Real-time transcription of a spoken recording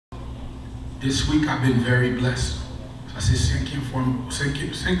This week I've been very blessed. Ça c'est cinquième forme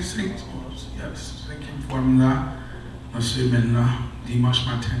là. Dans semaine là, dimanche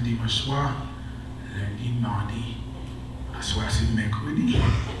matin, dimanche soir, lundi, mardi, à soir c'est mercredi.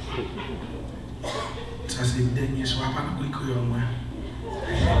 Ça c'est le dernier soir, pas de créole moi.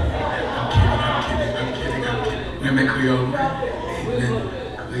 I'm kidding. Mais créole moi.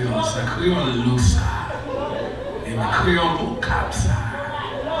 Créole ça, créole l'eau ça. Et créole pour cap ça.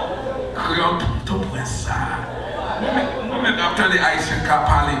 Créole pour tout point ça. Moi-même, après les Haïtiens qui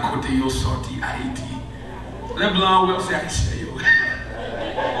parlent côté ils sorti Haïti. Les Blancs, ouais, c'est Haïtien.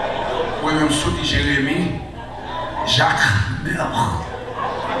 Moi-même, je suis Jérémy, Jacques, Mère.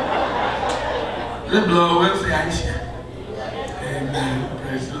 Les Blancs, ouais, c'est Haïtien. Amen.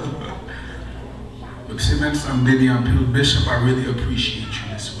 Praise the Lord. Look, Simon, I'm Benny and Bishop, I really appreciate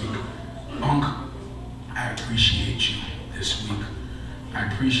you this week. Unc, I appreciate you this week. I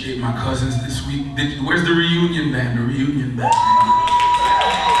appreciate my cousins this week. Where's the reunion band? The reunion band.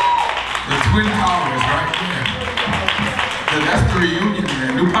 The Twin Towers, right there. That's the reunion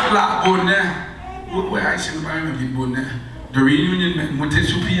band. Nous pas là bon there. Where I should buy me bon there. The reunion band. Monte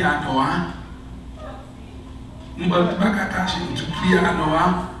sur piano, hein? Nous pas attaché sur piano,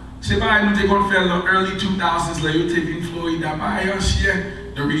 hein? C'est pas nous t'es faire le early 2000s là, you t'es in Florida, bah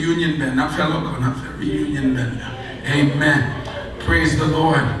the reunion band. I fell on the reunion band. Amen. Praise the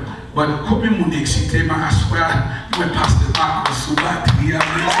Lord. But comme je suis excité, je swear, je vais passer le bac sur la batterie.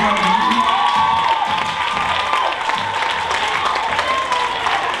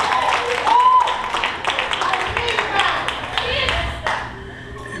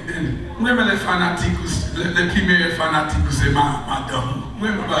 Amen. Moi, les fanatiques, les premiers fanatiques, c'est madame.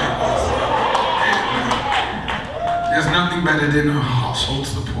 There's nothing better than a household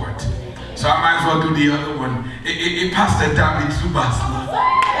support. So I might as well do the other one. It passed the time in Subasla.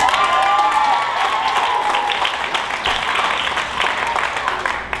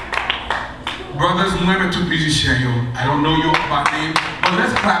 Brothers, women, two musicians, yo. I don't know you by name, but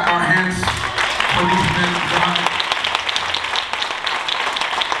let's clap our hands for these men of God.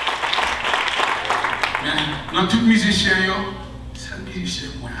 Man, not two musicians, yo. C'est un musicien,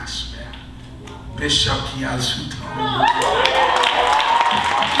 moi, I swear. Bishop qui a le soutien.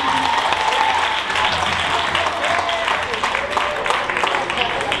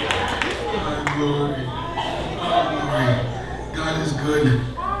 Glory. God is good.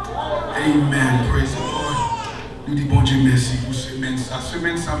 Amen. Praise the Lord. Nous disons bon Dieu merci pour ce semaine.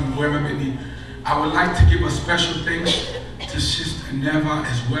 I would like to give a special thanks to Sister Neva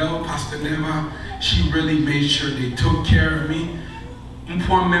as well, Pastor Neva. She really made sure they took care of me. Un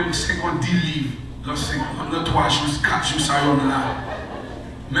point même 50 livres, le 3 jours, 4 jours, ça y est là.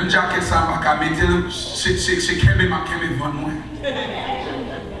 Même jacket ça m'a mettre, c'est qu'elle m'a vendre moi.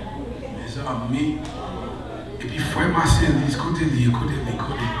 Me. Et puis frère Marcel, écoutez.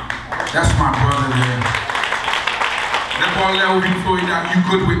 That's my brother there. That boy there who in Florida, you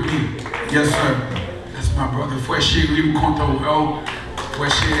good with me? Yes, sir. That's my brother. Frère Chéri, we compte well.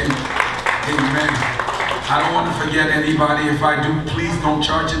 Frère Chéri, amen. I don't want to forget anybody. If I do, please don't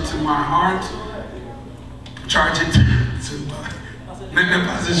charge it to my heart. Charge it to my... Même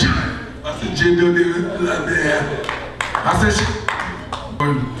pas ce jour. Parce que j'ai donné la terre. Parce que...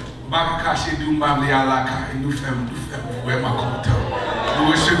 Baka caché du mbali à la ca et nous faisons vraiment content.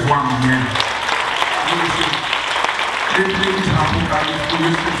 Nous recevons bien. L'église apocalypse, nous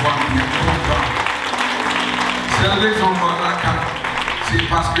recevons bien content. C'est la raison pour laquelle c'est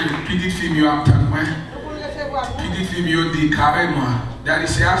parce que petite fille m'a entendu moi. Petite fille m'a dit carrément. Daddy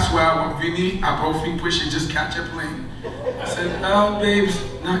said, I swear I won't venir. I probably push and just catch a plane. I said, oh babes,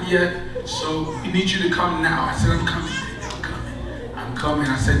 not yet. So we need you to come now. I said, I'm coming. Coming.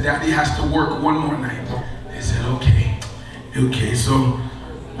 I said, Daddy has to work one more night. They said, okay. Okay, so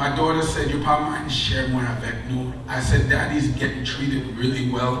my daughter said, you probably might share more avec nous. I said, Daddy's getting treated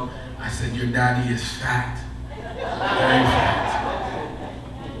really well. I said, your daddy is fat. Very fat.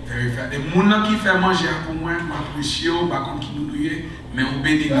 Very fat. Et mon nom qui fait manger pour moi, m'apprécie, par contre qui nous douille, mais on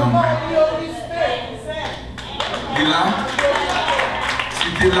bénit dans moi. Et là,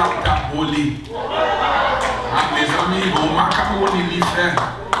 c'était là où t'as volé. Mes amis, mon macaroni,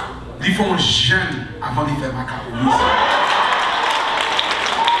 ils font jeune avant de faire macaroni.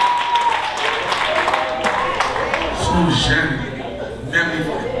 Ils sont jeunes, même ils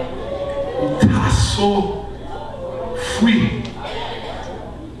font tasso, fruits,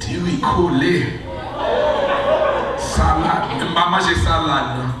 tiri collé, salade, même pas manger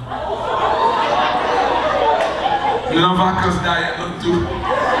salade. Dans vacances d'ailleurs, tout.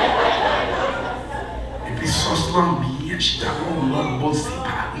 Sauce bien, je t'avoue, mon bon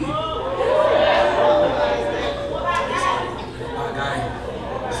séparé.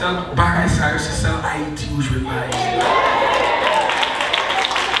 nous jouer là.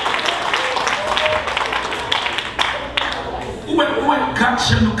 Ouais, quand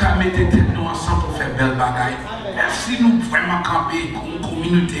nous avons mis tête nous ensemble pour faire belle bagaille. Merci nous vraiment camper comme une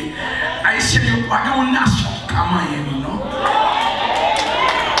communauté. Haïtien, nous pas une nation qui a moyen, non?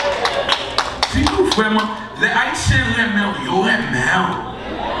 Si nous vraiment, les Haïtiens remettent, ils remettent.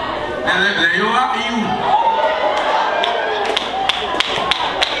 Les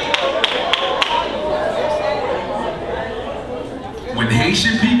when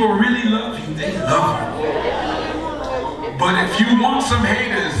Haitian people really love you, they love you. But if you want some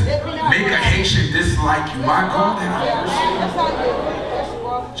haters, make a Haitian dislike you. My God, that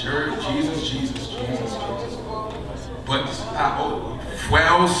Church, Jesus. But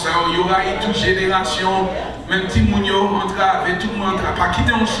frère, sœur, il y aura toute génération, même si moun yo entre avec tout le monde, pas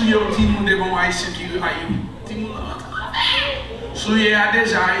quitter un souillé, tout le monde devant Haïtien qui aille. Tout le monde entre. Souillé a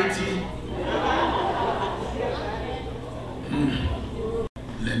déjà Haïti.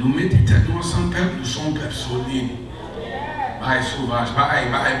 Nous mettons tête nous ensemble, peuple, nous sommes peuple solide. Bye, sauvage. Bye.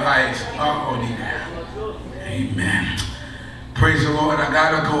 Ordinaire. Amen. Praise the Lord. I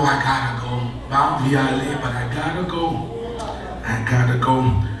gotta go. Pas envie aller, but I gotta go.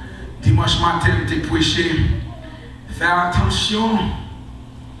 Dimanche matin, t'es prêché. Faire attention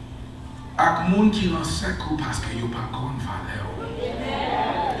à gens qui l'ont secou parce que ils n'ont pas de valeur.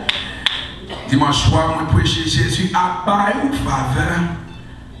 Dimanche soir, moi prêché Jésus a pas eu faveur.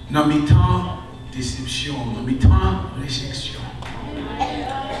 Dans mes temps déception, dans mes temps réjection.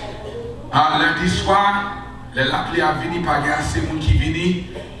 Lundi soir, l'appelé à venir par gars, c'est moun qui vini.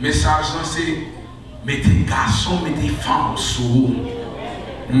 Message c'est mettez garçons, mettez femmes sous.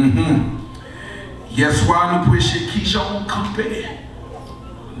 Hier soir, nous prêchons qui j'en campé.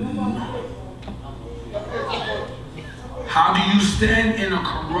 How do you stand in a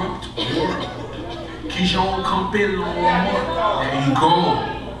corrupt world? Qui j'en campé l'homme. There you go.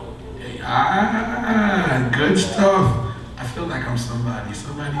 Good stuff. I feel like I'm somebody.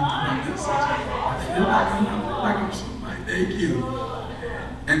 Somebody doing this. I feel like I'm somebody. Thank you.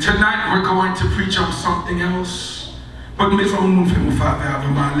 And tonight we're going to preach on something else. But mes amis, nous faisons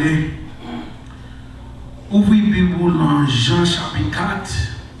avant d'aller. Ouvrez Bible dans Jean chapitre 4,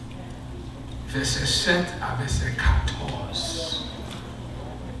 verset 7 à verset 14.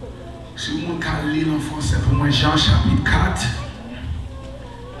 Si vous voulez lire en français pour moi, Jean chapitre 4.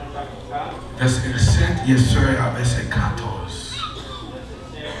 Verset 7, yes sir, à verset 14.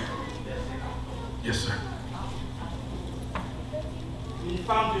 Yes sir. Une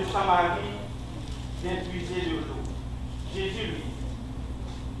femme de Samarie vient puiser de l'eau. Jésus lui dit,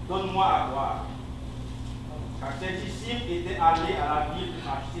 donne-moi à boire. Car ses disciples étaient allés à la ville pour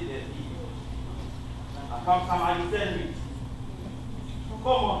acheter des vivres. La femme samaritaine lui dit,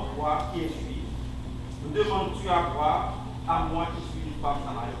 comment toi qui es juif, me demandes-tu à boire à moi qui suis une femme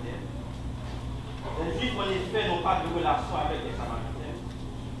samaritaine? Les Juifs, en effet, n'ont pas de relation avec les Samaritains.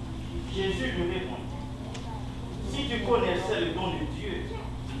 Jésus lui répondit, si tu connaissais le don de Dieu,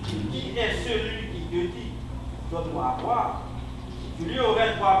 qui est celui qui te dit, donne-moi à boire, tu lui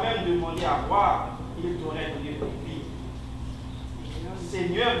aurais toi-même demandé à boire, il t'aurait donné pour vivre.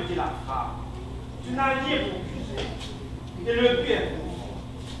 Seigneur, lui dit la femme, tu n'as rien pour puiser, et le puits est profond.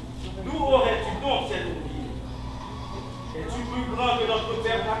 D'où aurais-tu donc cette eau vive? Es-tu plus grand que notre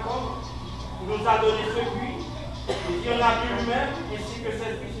Père Jacob? Il nous a donné ce puits, et il en a bu lui-même, ainsi que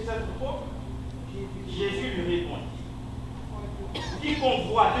cette puits et cette eau. Jésus lui répondit, quiconque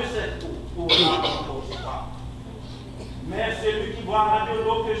boit de cette eau aura encore soif. Mais celui qui boira de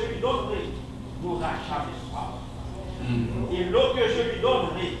l'eau que je lui donnerai n'aura jamais soif. Et l'eau que je lui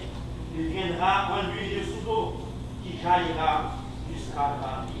donnerai deviendra en lui de sous eau qui jaillira jusqu'à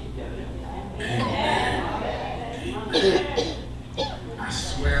la vie éternelle. I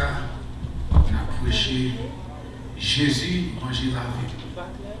swear, on a prêché Jésus manger la vie.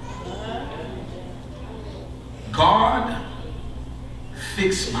 God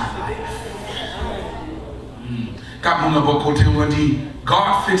fix my life. Quand on a beaucoup de temps dit,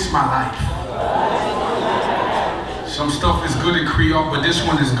 God fix my life. Some stuff is good in Creole, but this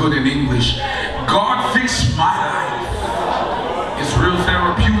one is good in English. God fix my life. It's real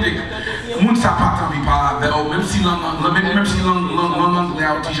therapeutic. Moun sa pas envie parler avec, même si l'anglais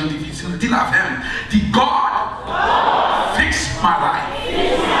a été difficile, dis la même. Dis God fix my life.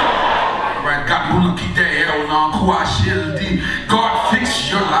 Right, God moun qui derrière, on a encouragé, dit God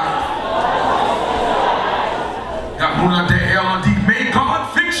fix your life. God moun derrière, on dit may God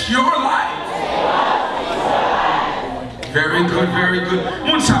fix your life. Very good, very good.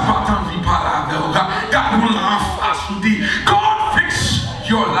 Moun sa pas envie parler avec, God moun en face, on dit God fix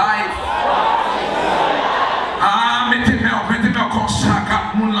your life.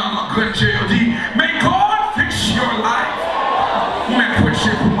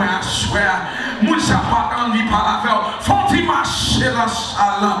 marcher pour moi à swear. Moun sa pas envie par la faire. Faut-il marcher dans la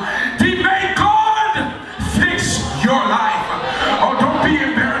salle? Dis, may God fix your life. Oh, don't be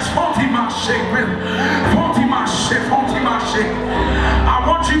embarrassed. Faut-il marcher? Faut-il marcher? Faut-il marcher? I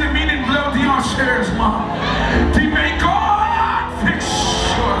want you to mean it bloody on stairs, mom. Dis, may God fix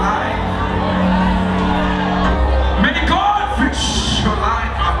your life. May God fix your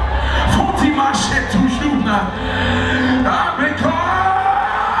life. Faut-il marcher toujours? May God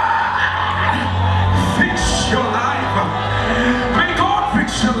fix your life. May God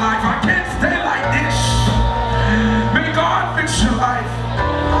fix your life. I can't stay like this. May God fix your life.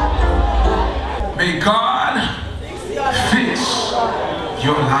 May God fix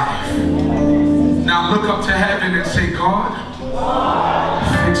your life. Now look up to heaven and say, God,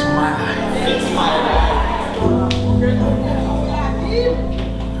 fix my life. Fix my life.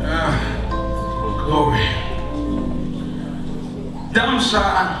 Glory. Dame ça,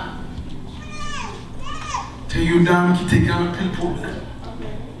 c'est une dame qui te gagne un peu de problème.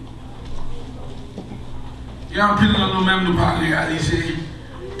 Il y a un peu de nous-mêmes nous pas réaliser,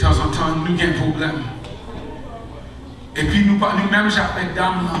 de temps en temps, nous avons un problème. Et puis nous-mêmes, j'appelle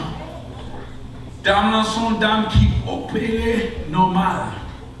dame là. Dame là sont dames qui opèrent normal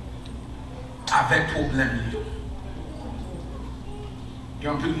avec problème. Il y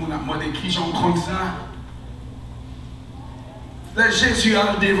a un peu de monde à moi qui j'en compte ça. Le Jésus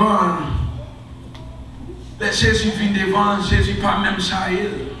a le devant. Le Jésus vient devant, Jésus pas même ça.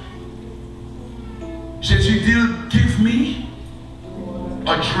 Jésus dit, give me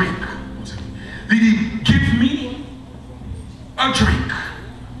a drink. Il dit, give me a drink.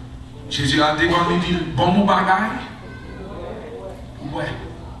 Jésus a devant, il dit, bon mon bagaille. Ouais.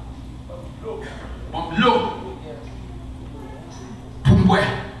 Bon l'eau. Pour moi.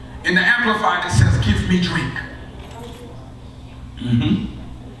 In the Amplified it says, give me drink.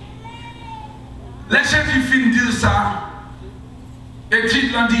 Le Jésus fin dire ça. Et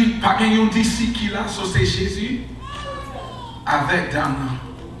titre là dit, pas qu'il y a un disciple qui l'a, c'est Jésus. Avec dame.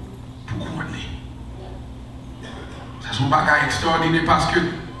 Pourquoi c'est son bagage extraordinaire parce que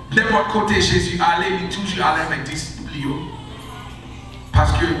n'importe côté Jésus allait, il toujours allait avec disciples.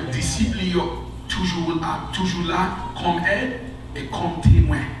 Parce que disciples toujours là comme aide et comme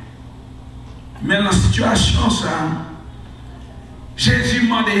témoin. Mais dans la situation ça, Jésus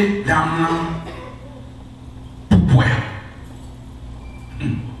demandait dame pour boire.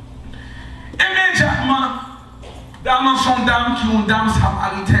 Immédiatement, dans son dame qui est une dame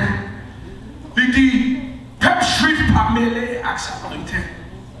samaritaine, il dit, peuple juif pas mêlé avec samaritain.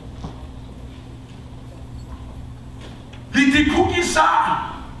 Il dit, pour qui ça?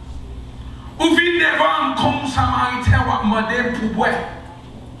 Ou vient devant comme samaritain ou modèle pour boire.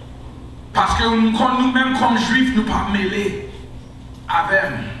 Parce que nous-mêmes comme juifs, nous pas mêlés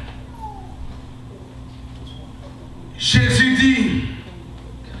avec. Jésus dit,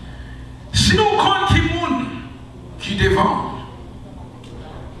 si nous connaissons qui devant,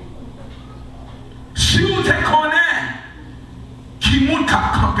 si nous te connaissons qui moun qui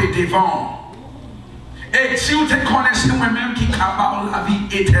a campé devant, et si nous te connaissons moi-même qui a la vie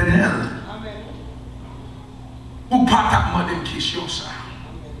éternelle, ou pas ta demander une question ça.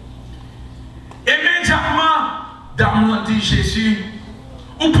 Immédiatement, dame dit Jésus,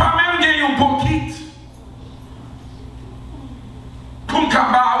 ou pas même gagner un bon kit pour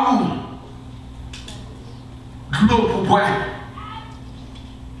m'kabaou de l'eau pour boire.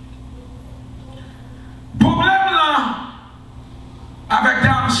 Problème là avec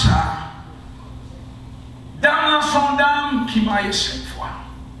dame ça, dame là son dame qui m'a eu 5 fois.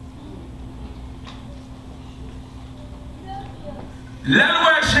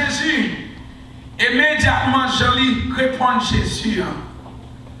 L'éloi Jésus, immédiatement je lui réponds Jésus.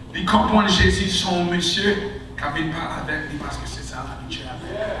 Il comprend Jésus son monsieur qui vient parler avec lui parce que c'est ça l'habitude.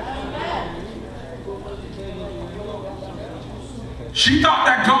 She thought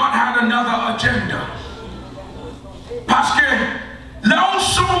that God had another agenda. Parce que là où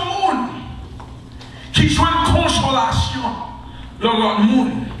son monde qui soit une consolation dans l'autre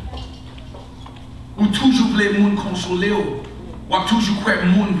monde, ou toujours les monde consoler, ou toujours croire que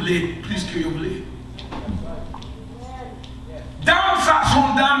le monde voulait plus que vous voulez. Dans ça,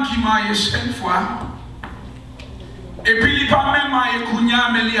 son dame qui m'a eu 5 fois, et puis il n'est pas même maillé Kounia,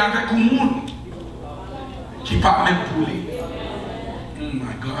 mais il est avec un monde qui n'est pas même pour lui. Oh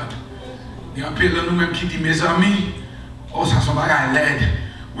my God. Il y a un peu de nous-mêmes qui dit, mes amis, oh, ça sont pas l'aide.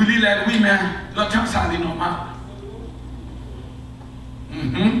 Oui, il l'aide, oui, mais longtemps ça est normal.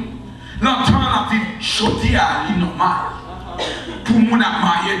 Longtemps la vie chaudière est normal. Pour mon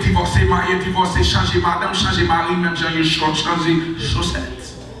marié, divorcé, changer madame, changer mari, même changer short, changer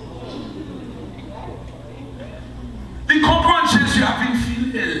chaussette. Il comprend que Jésus a une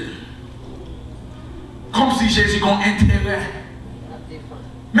fille. Comme si Jésus a un intérêt.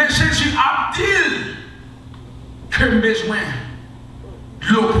 Mais Jésus a dit que besoin de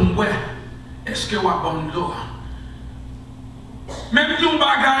l'eau pour moi. Est-ce que vous avez bonne l'eau? Même tout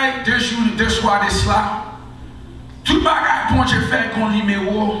bagaille de jour, de soir de cela, tout bagaille pour je faire un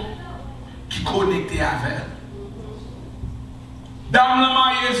numéro qui est connecté avec elle. Dans le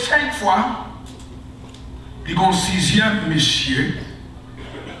marié 5 fois, il y a un 6e monsieur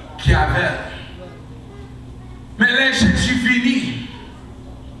qui est avec elle. Mais là, Jésus finit.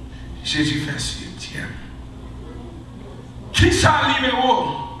 Jésus fait 7e. Qui ça le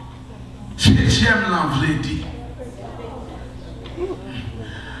numéro? 7e l'envie dit.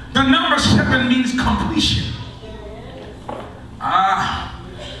 The number 7 means completion.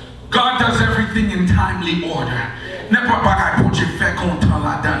 God does everything in timely order. N'importe quoi bon Dieu fait content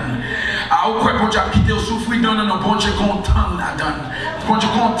la donne. Ou quoi bon Dieu a quitté au souffrir, non, bon Dieu content la donne. Bon Dieu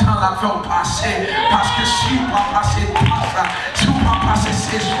content la faire passer. Parce que si vous pas passer ça, si vous pas passer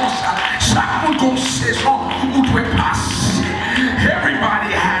saison ça, chaque monde a une saison où vous devez passer.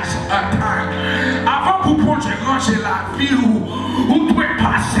 Everybody has a time. Avant pour bon Dieu ranger la vie où vous devez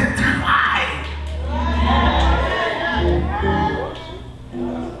passer travail.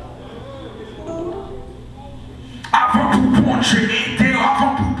 Avant pour bon Dieu aider,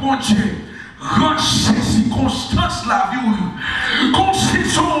 avant pour bon Dieu ranger ces circonstances la vie où comme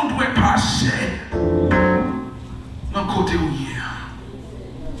saison on doit passer dans le côté où il y a.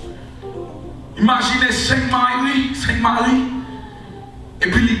 Imaginez 5 maris et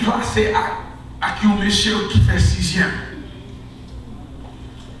puis il est placé à un monsieur qui fait 6e.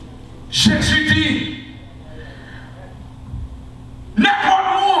 Jésus dit n'importe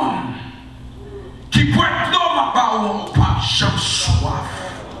monde qui peut être l'homme à pas jamais soif.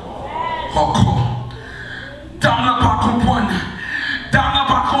 Encore. Dans ne pas comprendre. Dans ne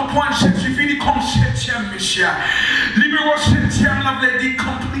pas comprendre, Jésus finit comme 7e monsieur. Numéro 7e, là, veut dire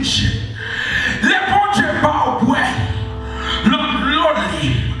completion. Les bons dieux pas au bois.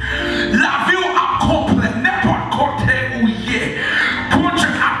 La vie a complet, n'importe côté où il est. Bon Dieu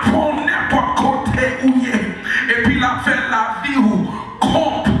apprend n'importe côté où il est. Et puis la fait la vie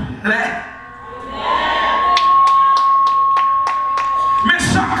complet. Mais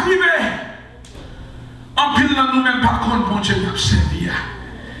ça crive. En pile dans nous-mêmes par contre, bon Dieu nous servir.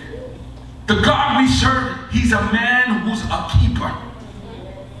 The God we serve, He's a man who's a keeper.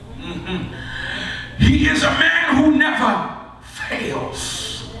 He is a man who never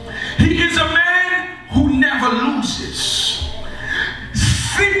fails. He is a man who never loses.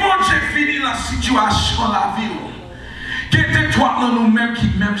 Si bon Dieu finit la situation, la vie, qu'est-ce que nous-mêmes qui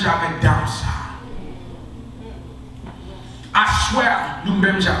même j'avais dans ça? I swear,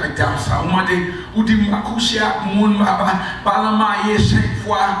 nous-mêmes j'avais dans ça. Ou dit, m'a couché avec mon pas la marié 5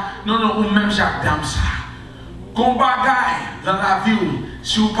 fois. Non, nous-mêmes j'avais dans ça. Qu'on bagaille dans la vie,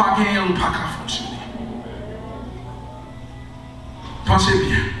 si vous pas gagné, vous pas qu'à fonctionner. Pensez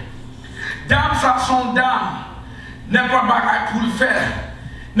bien. Dame, ça sont dames. N'importe bagaille pour le faire.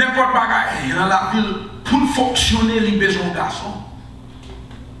 N'importe bagaille dans la ville pour fonctionner, les besoins de garçon.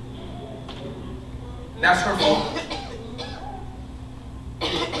 That's her fault.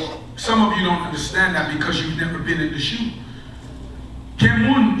 Some of you don't understand that because you've never been in the shoe.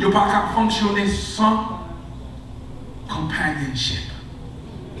 Quelqu'un ne peut pas fonctionner sans companionship.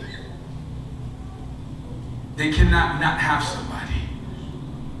 They cannot not have somebody.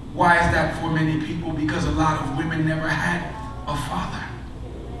 Why is that for many people? Because a lot of women never had a father.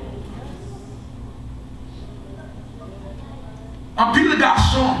 Un pile de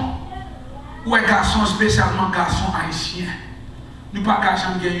garçons, ou un garçon spécialement garçon haïtien, nous pas qu'à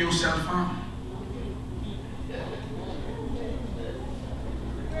jamais gagner une seule femme.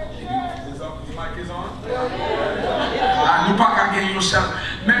 Nous pas qu'à gagner une seule.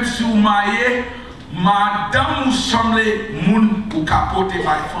 Même si vous mariez, madame vous semblez moun pour capoter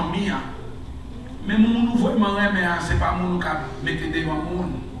votre famille. Mais moun nous vraiment aimer, c'est pas moun qui mettez devant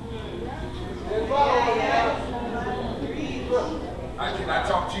moun. Can I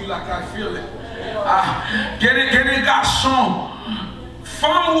talk to you like I feel it? Quel garçon,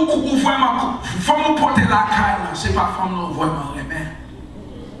 femme ou vraiment, femme ou porter la caille, c'est pas femme nous vraiment aimer.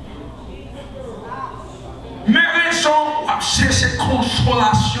 Mais raison, c'est cette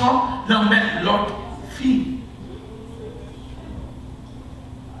consolation dans mettre l'autre fille.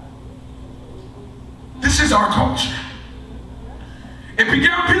 This is our culture. Et puis, il y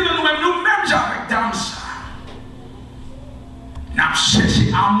a un pile de nous-mêmes, avec dans ça. n'a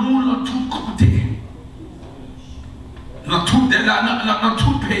cherché amour dans tout côté. Dans tout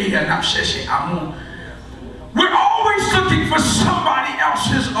pays, n'a cherché amour. We're always looking for somebody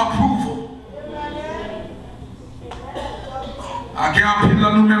else's approval.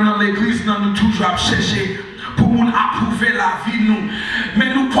 Nous-mêmes dans l'église, nous toujours chercher pour nous approuver la vie.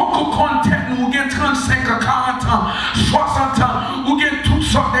 Mais nous ne pouvons pas compter, nous avons 35 ans, 40 ans, 60 ans, nous avons toutes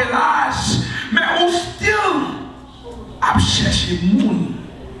sortes de l'âge. Mais nous still à chercher les gens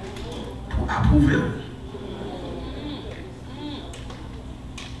pour approuver.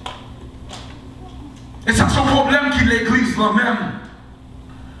 Et ça, c'est un problème qui l'église là-même.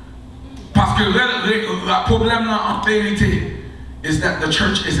 Parce que le problème là, en vérité, is that the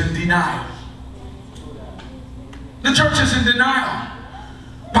church is in denial. The church is in denial.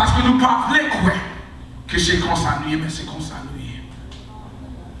 Parce que nous ne parlons pas que c'est comme ça, mais c'est comme ça.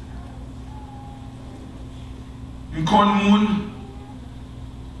 Nous connaissons les gens,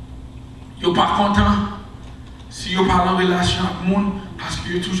 ils ne sont pas contents si ils parlent en relation avec les gens parce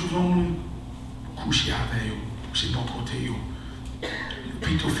qu'ils sont toujours dans le monde. Coucher avec eux, coucher de côté eux.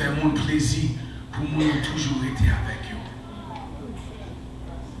 Puis tout faire mon plaisir pour moi toujours être avec eux.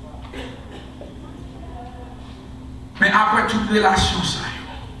 Mais après toute relation ça,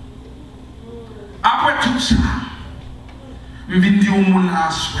 après tout ça, je viens dire au monde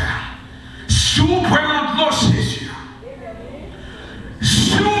à soi, si vous prenez l'eau Jésus,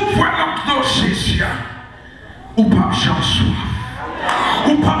 si vous prenez l'eau Jésus, ou pas j'en soif.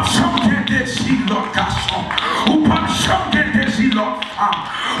 Ou pas jamais désir l'autre garçon, ou pas jamais désir l'autre femme,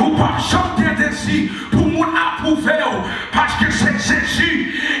 ou pas jamais désir pour nous approuver, parce que c'est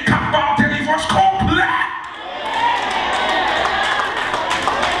Jésus qui a une délivrance complète.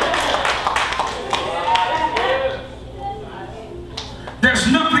 There's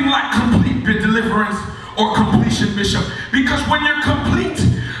nothing like complete deliverance or completion, Bishop, because when you're complete,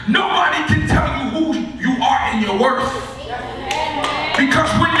 nobody can tell you who you are in your worth.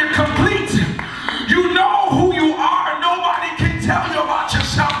 Because when you're complete, you know who you are. Nobody can tell you about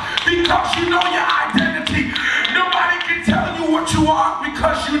yourself because you know your identity. Nobody can tell you what you are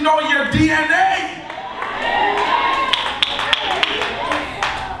because you know your DNA.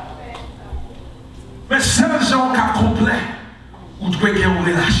 Mais seuls gens qui complètent, ou doivent avoir une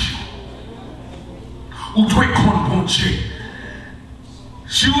relation, ou doivent compter bon Dieu.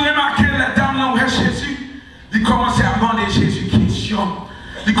 Si vous remarquez la dame là où est Jésus, il commençait à demander Jésus question.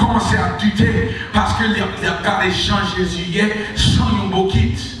 Il commençait à douter parce que les gens Jésus sans un beau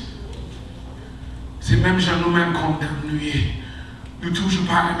kit. C'est même gens nous-mêmes condamnés. Nous toujours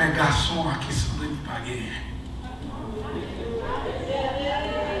pas les garçons à qui sont les pas gagner.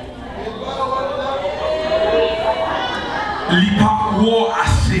 Il pas gros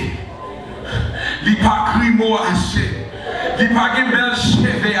assez. Il pas crimo assez. Il pas belle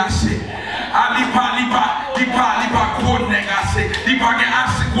cheveux assez. Il pas gros nèg assez. Il pas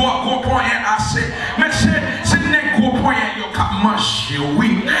assez gros point assez. Mais c'est nèg gros point yo ka manger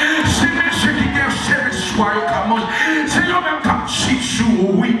oui. C'est monsieur qui gagne service soir yo ka manger. C'est yo même ka chichou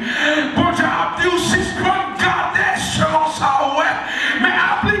oui. Bon Dieu a dit aussi bon garder selon ça ouais. Mais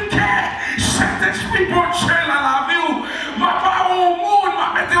appliquer cet esprit bon Dieu dans la vie m'a pas au monde m'a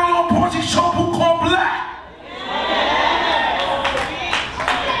mettre en position pour combler.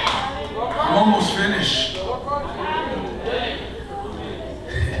 I'm almost finished.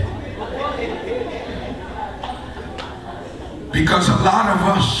 Because a lot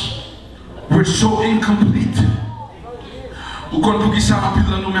of us, we're so incomplete. Ou quand pour qui ça, en plus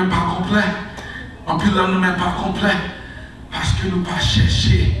nous même pas complet. En plus nous même pas complet. Parce que nous pas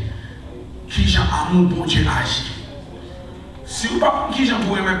chercher qui j'ai amour bon Dieu agit. Si vous pas qui j'ai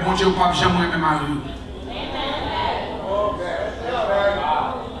pour aimer bon Dieu, vous pas jamais aimer Marie.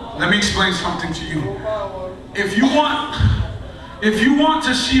 Let me explain something to you. If you want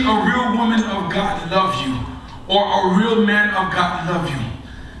to see a real woman of God love you, or a real man of God love you,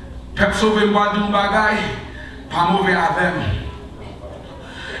 pep sauver badou bagay, pas mauvais avec.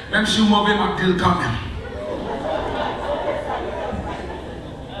 Même si vous mauvais m'a dit quand même.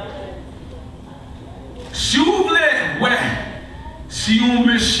 Si vous voulez, ouais, si un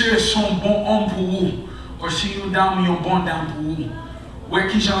monsieur sont bon homme pour vous, ou si une dame est un bon dame pour vous, ouais,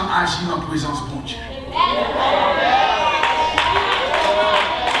 qui j'en agit en présence de Dieu.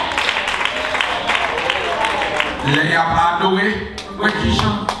 Les adorés, ouais, qui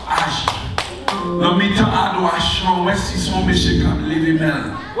j'en agit. Le mi-temps adoration, ouais, si son monsieur comme lever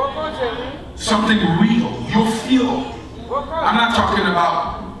main. Something real, you feel. I'm not talking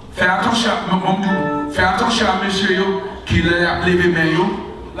about. Fais attention à monsieur qui l'a levé main.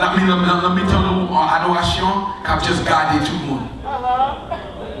 La mi-temps adoration, qui a juste gardé tout le monde.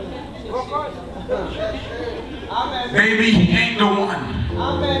 Maybe he ain't the one.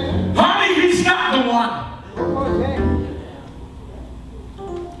 Honey, he's not the one.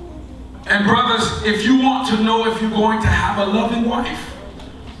 And brothers, if you want to know if you're going to have a loving wife,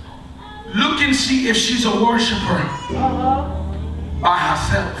 look and see if she's a worshiper by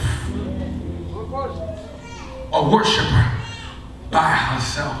herself. A worshiper by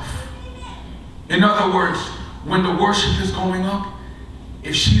herself. In other words, when the worship is going up,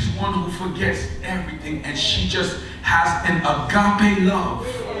 if she's one who forgets everything and she just has an agape love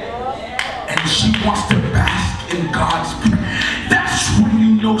and she wants to bask in God's presence, that's when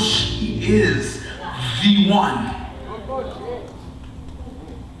you know she is the one.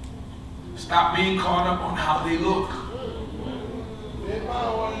 Stop being caught up on how they look.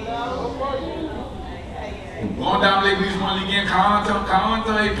 Going down l'église, moi, il y a 40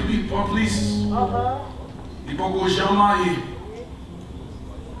 ans et puis pas plus. Il faut que je marie.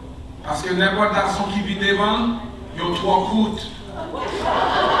 Parce que n'importe garçon qui vit devant, il y a 3 coups.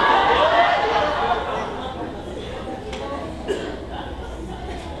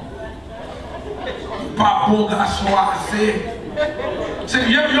 Pas bon garçon assez.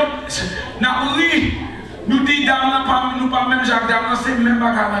 Nous dit dame, nous pas même Jacques dame, c'est même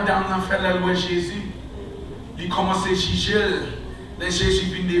pas quand dame fait la loi Jésus. Il commence à juger. Les Jésus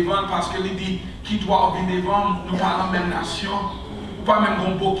vient devant parce que il dit qui doit venir devant, nous pas la même nation, pas même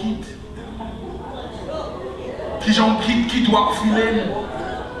bon beau quitte. Qui doit filer.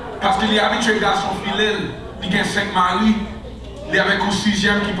 Parce qu'il est habitué à son filet, il y a 5 maris, il est avec un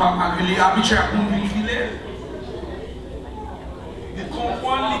 6e qui parle mal, il est habitué à une filet. Il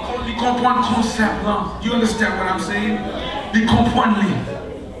comprend le concept là. You understand what I'm saying? Il comprend les.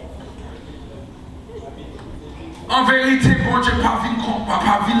 En vérité, bon Dieu, pas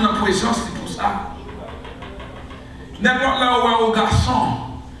vivre la présence, c'est pour ça. N'importe là où un garçon,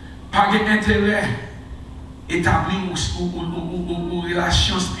 pas d'intérêt, établir une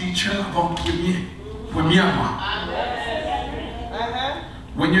relation spirituelle avant premièrement.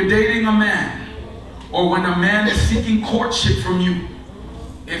 When you're dating a man, or when a man is seeking courtship from you,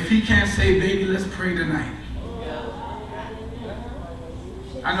 if he can't say, baby, let's pray tonight.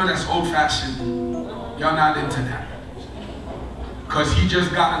 I know that's old-fashioned. Y'all not into that. Because he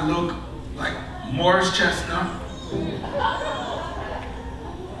just got to look like Morris Chestnut.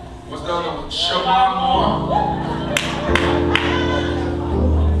 What's the other one? Shabbat Moore.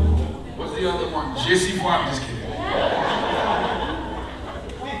 What's the other one? Jesse Fabre. I'm just kidding.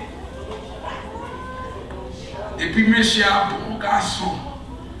 Et puis, monsieur, bon garçon.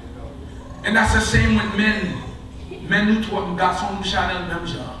 And that's the same with men. Men nous trouvent garçons nous chanel même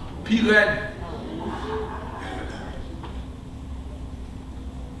genre. Puis red.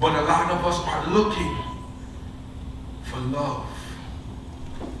 But a lot of us are looking for love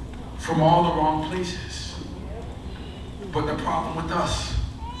from all the wrong places. But the problem with us,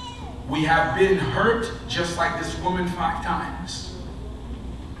 we have been hurt just like this woman 5 times.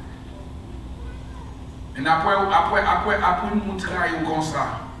 Et après nous travaillons comme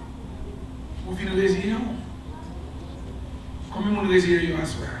ça, vous venez résigner. Combien de résigner à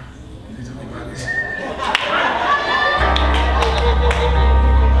soir?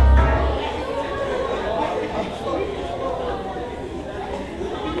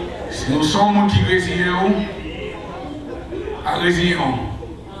 Si nous sommes qui résignent, à résigner.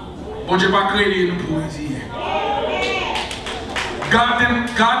 Bon Dieu pas créé nous pour résigner. God didn't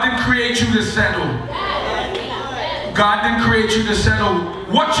create you to settle. God didn't create you to settle.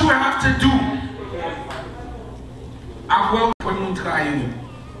 What you have to do, après vous travailler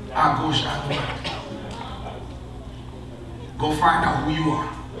à gauche, à droite, go find out who you are.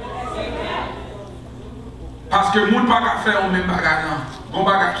 Parce que le monde pas faire au même bagage, bon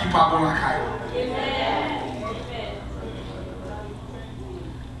bagage qui pas bon la caille.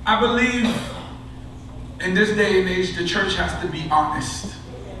 I believe in this day and age, the church has to be honest.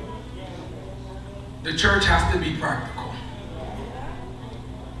 The church has to be practical.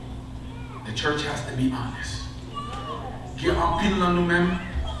 The church has to be honest. Il y a un pile dans nous-mêmes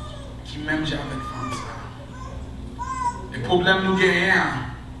qui même jamais fait ça. Le problème nous gagnons,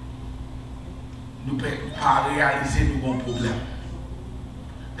 nous ne pouvons pas réaliser nos bons problèmes.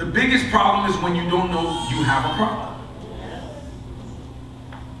 The biggest problem is when you don't know you have a problem.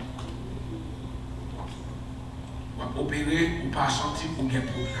 Opérer ou pas sentir ou bien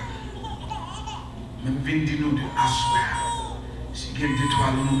problème. Même venir nous de asseoir. Si il y a des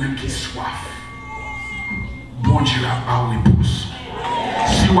étoiles nous-mêmes qui soif, bon Dieu a pas réponse.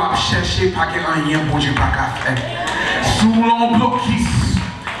 Si vous cherchez pas qu'il y a rien, bon Dieu pas qu'à faire. Sous l'on blocus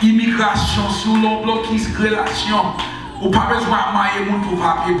immigration, sous l'on blocus relation, Ou pas besoin de marier moun pour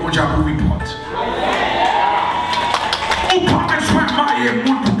papier, bon Dieu pour report. Ou pas besoin de marier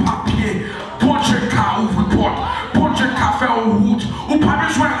moun pour papier, bon Dieu qu'a ouvre porte, bon Dieu qu'a fait une route. Ou pas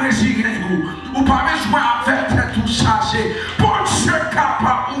besoin de résigner vous. Ou pas besoin de faire tout chargé. Bon Dieu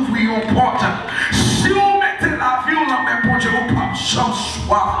capable d'ouvrir une porte. Si vous mettez la vie dans la main, bon Dieu, vous pas jamais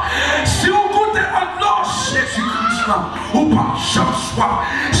soif. Si vous goûtez un nom Jésus-Christ, vous pas jamais soif.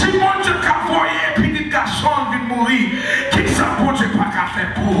 Si bon Dieu qu'a voyé, puis dit garçon vient mourir, qui ça bon Dieu pas qu'à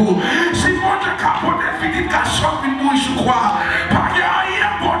faire pour vous? Si bon Dieu qu'a voyé, puis dit garçon vient mourir, je crois, pas qu'il y a rien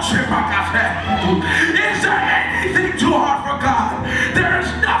bon Dieu pas qu'à faire pour vous. Is there anything too hard for God? There is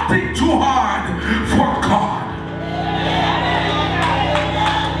nothing too hard for God.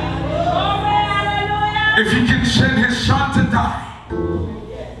 If he can send his son to die,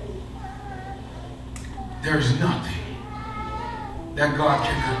 there is nothing that God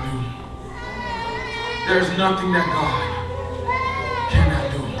cannot do. There is nothing that God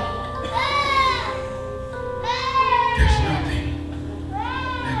cannot do. There's nothing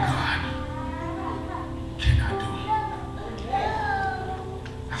that God cannot do.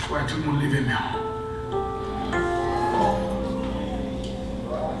 That's why tout le monde lève main.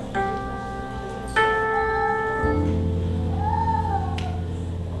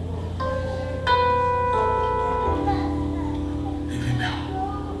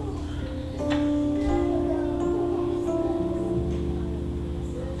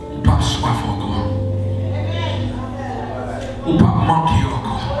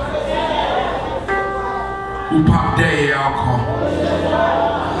 Ou pas derrière encore.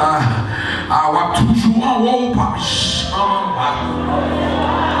 Toujours en haut ou pas.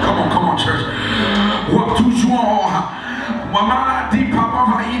 Come on, church. Ou toujours en haut. Ma maladie, papa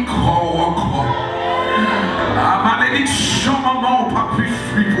va y croire encore. Malédiction, maman, ou pas plus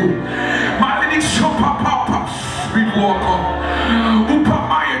suivre. Malédiction, papa, ou pas suivre encore. Ou pas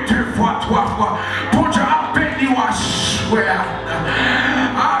marier 2 fois, 3 fois. Pour Dieu, à peine, ou à swear.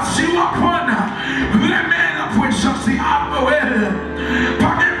 Si vous apprenez, remède la puissance, c'est à Noël.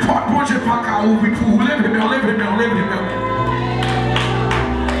 Pas n'importe bon Dieu, pas qu'à ouvrir pour vous. Lèvez-moi.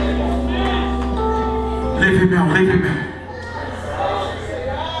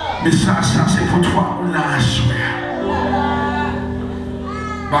 Mais ça c'est pour toi, on l'a assuré.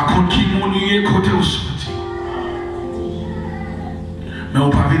 Par contre, qui m'ennuie côté au sorti. Mais on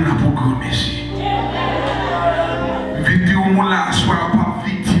ne peut pas venir pour gommer ici. Vidéo, on l'a assuré, on pas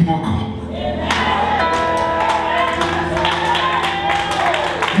victime encore.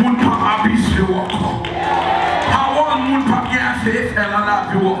 Moun pas abusé encore. Parole moun pas bien fait faire dans la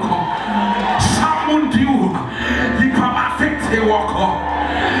vie encore. Ça moun dit il pas affecté encore.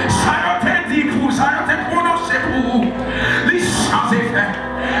 Ça a été dit pour ça a été prononcé pour vous. Les sans effet.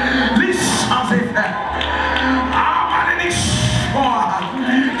 Ah malédiction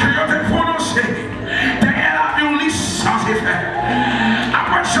que a été prononcé derrière la vie les sans effet.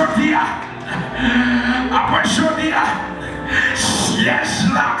 Après jeudi, siège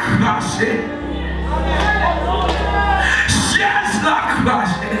la crasée.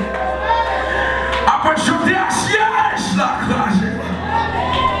 Après jeudi, siège la crasée.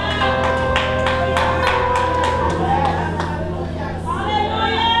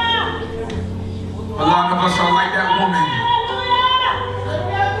 A lot of us are like that woman.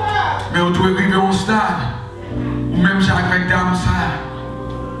 Mais on doit arriver au stade où même avec dame ça.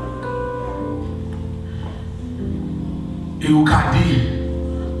 Et au cas dit,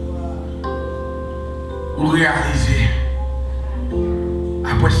 vous réalisez,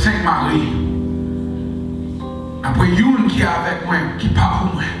 après 5 maris, après une qui est avec moi, qui part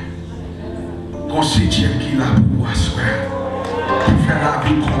pour moi, qu'on 7e qui est là pour vous asseoir, pour faire la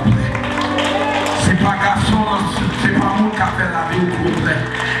vie complète. C'est pas garçon, c'est pas moi qui a fait la vie complète.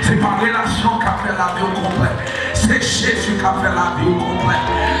 C'est pas relation qui a fait la vie complète. C'est Jésus qui a fait la vie complète.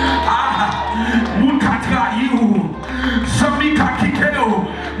 Ah, moun qui a trahi ou, Sami qui a quitté ou,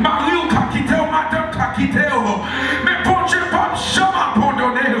 mari ou qui a quitté ou, madame qui a quitté ou. Mais bon Dieu pas jamais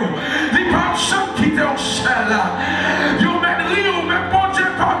abandonné ou. Il pas jamais quitté ou seul. Yo mène rire ou, mais bon Dieu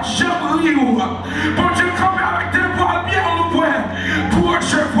pas jamais rire ou. Bon Dieu comme avec des voiles bien au point pour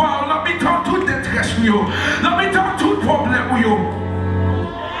recevoir l'habitant toute détresse ou, l'habitant tout problème ou.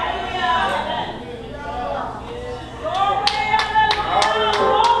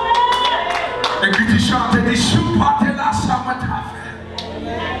 Et puis tu chantes et dis, si vous partez là, ça m'a fait.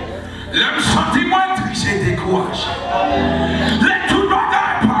 Le sentiment triste et découragé. Les tout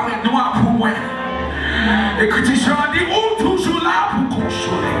bagages paraissent noirs pour moi. Et puis tu chantes et dis, ou toujours là pour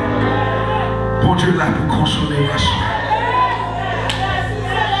consoler. Bon Dieu là pour consoler ma soeur.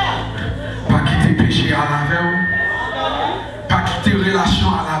 Pas quitter péché à la veille.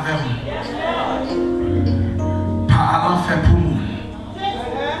 avec vous. Pas à l'enfer pour nous.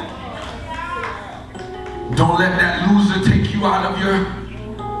 Don't let that loser take you out of your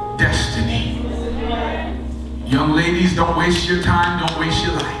destiny. Young ladies, don't waste your time, don't waste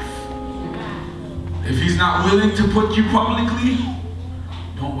your life. If he's not willing to put you publicly,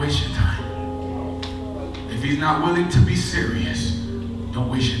 don't waste your time. If he's not willing to be serious, don't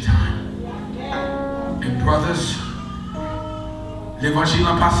waste your time. And brothers, l'évangile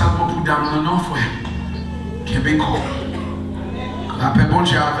n'est pas seulement pour dames, non, frère. Québécois. La paix, bon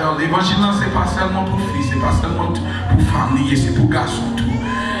Dieu, l'évangile, c'est pas seulement pour filles, c'est pas seulement pour famille, c'est pour garçons tout.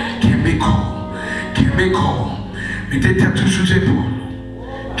 Québécois. Mettez tête toujours les épaules.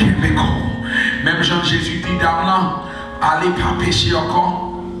 Québécois. Même Jean-Jésus dit dame là, allez pas pécher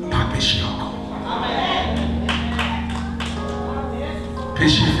encore, pas pécher encore.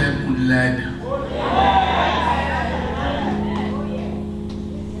 Péché fait pour l'aide.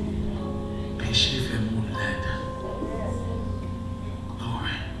 Péché fait pour l'aide.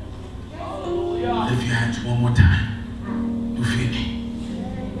 Glory. Lift your hands one more time. Nous finis.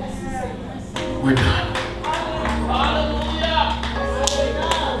 We're done.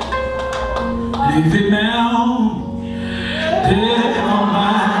 Leave it now, devant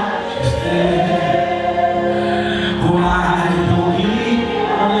majesté. Why don't we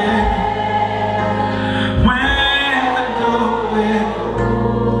let when the door is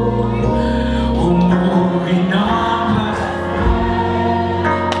moving on place?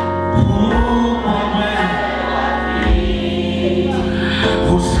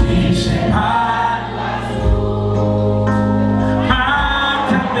 Aussi c'est pas.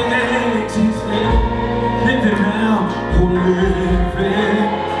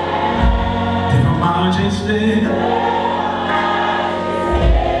 Devant majesté.